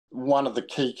one of the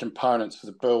key components of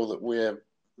the bill that we're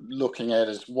looking at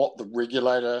is what the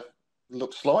regulator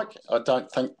looks like. I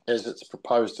don't think, as it's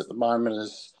proposed at the moment,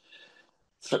 is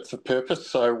fit for purpose.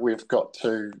 So we've got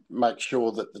to make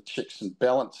sure that the checks and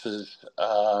balances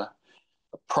are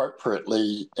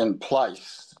appropriately in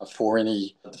place for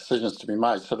any decisions to be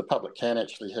made. So the public can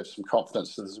actually have some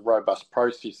confidence that there's a robust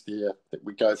process there that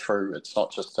we go through. It's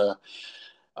not just a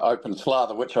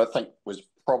open-slather, which I think was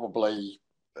probably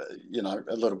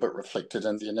a little bit reflected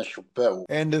in the initial bill.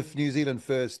 And if New Zealand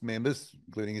First members,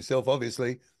 including yourself,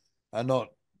 obviously, are not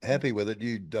happy with it,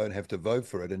 you don't have to vote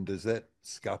for it. And does that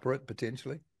scupper it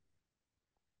potentially?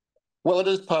 Well, it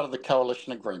is part of the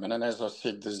coalition agreement, and as I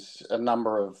said, there's a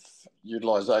number of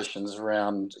utilisations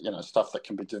around, stuff that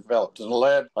can be developed in the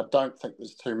lab. I don't think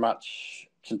there's too much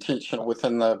contention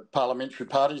within the parliamentary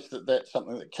parties that that's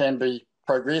something that can be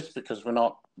progressed, because we're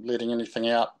not letting anything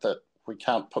out that we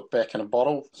can't put back in a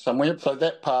bottle somewhere. So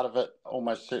that part of it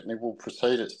almost certainly will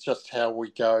proceed. It's just how we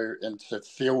go into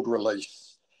field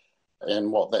release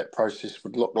and what that process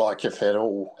would look like, if at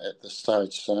all, at this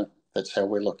stage. So that's how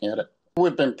we're looking at it.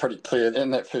 We've been pretty clear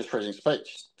in that first reading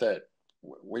speech that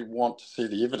we want to see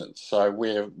the evidence. So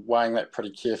we're weighing that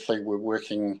pretty carefully. We're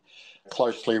working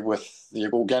closely with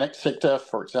the organic sector,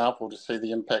 for example, to see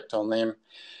the impact on them.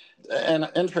 And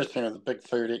interestingly, the big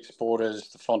food exporters,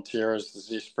 the Fonterras, the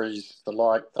Zesprys, the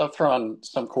like, they've thrown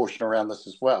some caution around this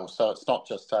as well. So it's not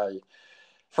just a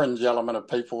fringe element of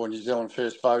people, New Zealand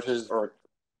First voters, or a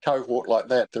cohort like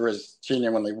that. There is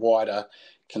genuinely wider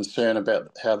concern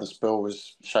about how this bill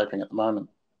is shaping at the moment.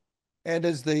 And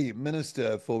as the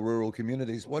Minister for Rural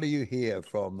Communities, what do you hear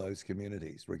from those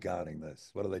communities regarding this?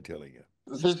 What are they telling you?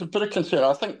 There's a bit of concern.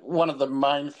 I think one of the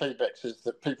main feedbacks is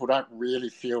that people don't really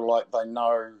feel like they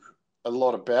know a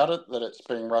lot about it, that it's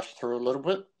being rushed through a little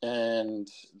bit, and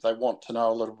they want to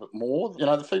know a little bit more.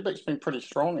 The feedback's been pretty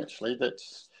strong, actually.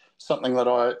 That's something that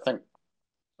I think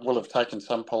will have taken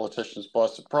some politicians by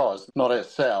surprise. Not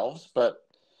ourselves, but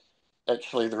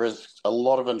actually there is a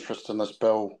lot of interest in this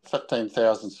bill.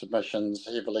 15,000 submissions,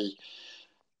 heavily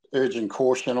urging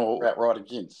caution or outright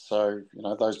against. So,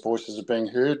 those voices are being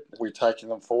heard. We're taking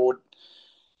them forward.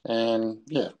 And,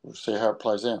 we'll see how it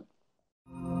plays out.